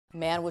A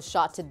man was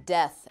shot to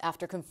death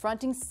after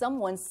confronting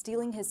someone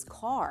stealing his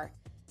car.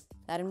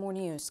 That and more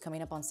news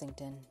coming up on Synced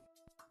In.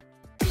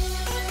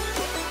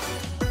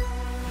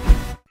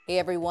 Hey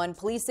everyone,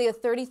 police say a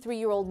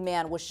 33-year-old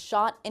man was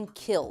shot and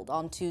killed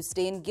on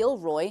Tuesday in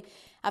Gilroy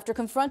after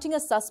confronting a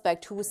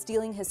suspect who was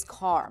stealing his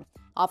car.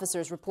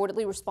 Officers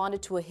reportedly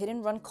responded to a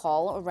hit-and-run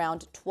call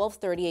around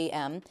 12:30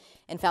 a.m.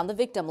 and found the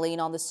victim laying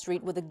on the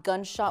street with a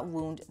gunshot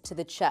wound to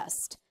the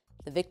chest.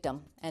 The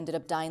victim ended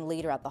up dying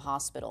later at the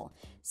hospital.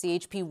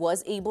 CHP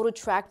was able to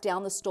track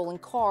down the stolen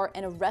car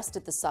and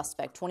arrested the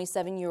suspect,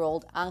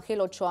 27-year-old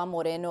Angel Ochoa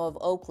Moreno of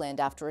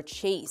Oakland, after a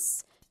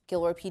chase.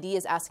 Gilroy PD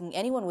is asking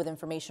anyone with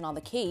information on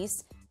the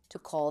case to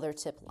call their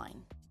tip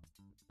line.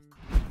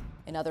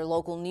 In other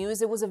local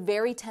news, it was a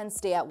very tense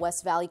day at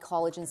West Valley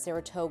College in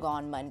Saratoga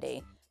on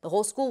Monday. The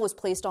whole school was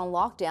placed on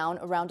lockdown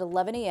around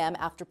 11 a.m.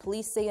 after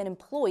police say an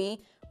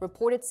employee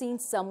reported seeing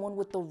someone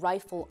with the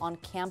rifle on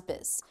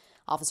campus.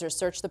 Officers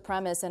searched the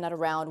premise and at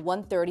around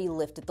 1:30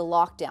 lifted the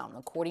lockdown.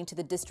 According to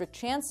the district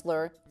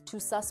chancellor, 2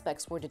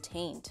 suspects were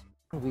detained.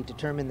 We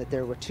determined that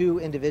there were 2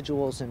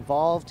 individuals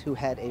involved who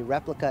had a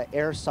replica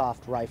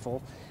airsoft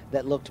rifle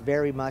that looked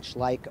very much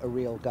like a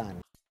real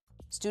gun.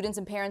 Students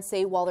and parents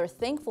say while they're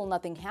thankful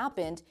nothing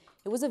happened,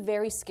 it was a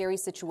very scary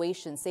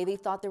situation. Say they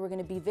thought they were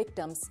going to be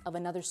victims of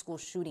another school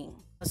shooting.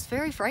 It's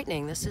very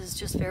frightening. This is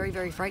just very,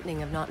 very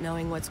frightening of not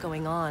knowing what's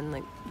going on.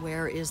 Like,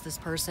 where is this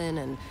person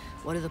and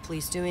what are the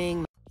police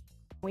doing?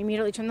 We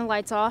immediately turned the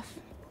lights off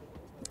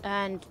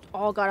and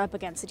all got up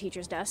against the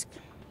teacher's desk,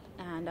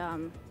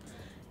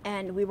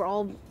 and we were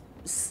all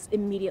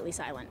immediately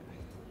silent.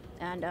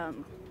 And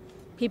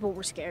people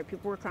were scared.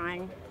 People were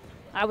crying.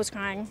 I was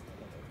crying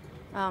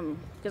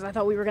because I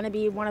thought we were going to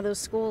be one of those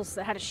schools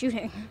that had a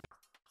shooting.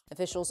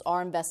 Officials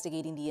are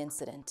investigating the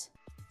incident.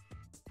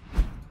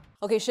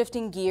 Okay,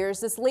 shifting gears,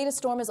 this latest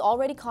storm is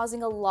already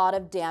causing a lot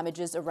of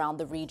damages around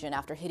the region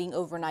after hitting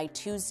overnight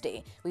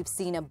Tuesday. We've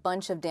seen a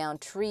bunch of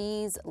downed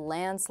trees,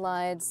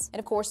 landslides, and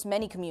of course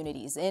many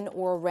communities in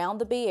or around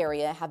the Bay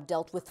Area have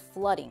dealt with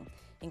flooding,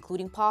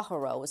 including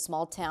Pajaro, a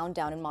small town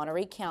down in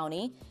Monterey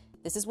County.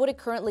 This is what it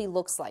currently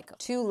looks like.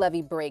 2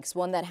 levee breaks,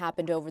 one that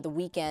happened over the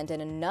weekend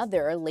and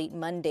another late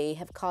Monday,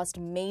 have caused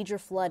major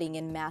flooding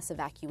and mass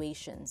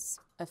evacuations.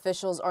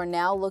 Officials are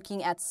now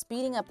looking at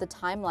speeding up the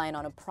timeline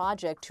on a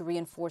project to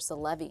reinforce a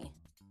levee.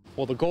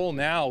 Well, the goal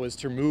now is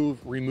to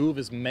remove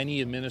as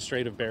many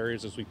administrative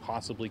barriers as we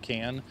possibly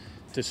can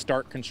to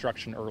start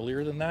construction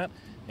earlier than that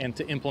and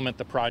to implement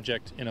the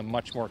project in a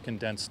much more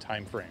condensed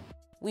time frame.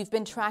 We've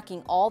been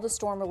tracking all the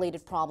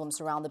storm-related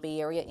problems around the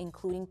Bay Area,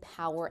 including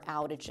power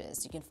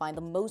outages. You can find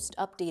the most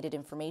updated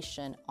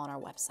information on our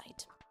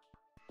website.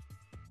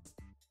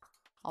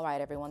 All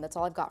right, everyone, that's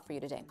all I've got for you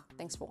today.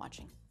 Thanks for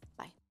watching.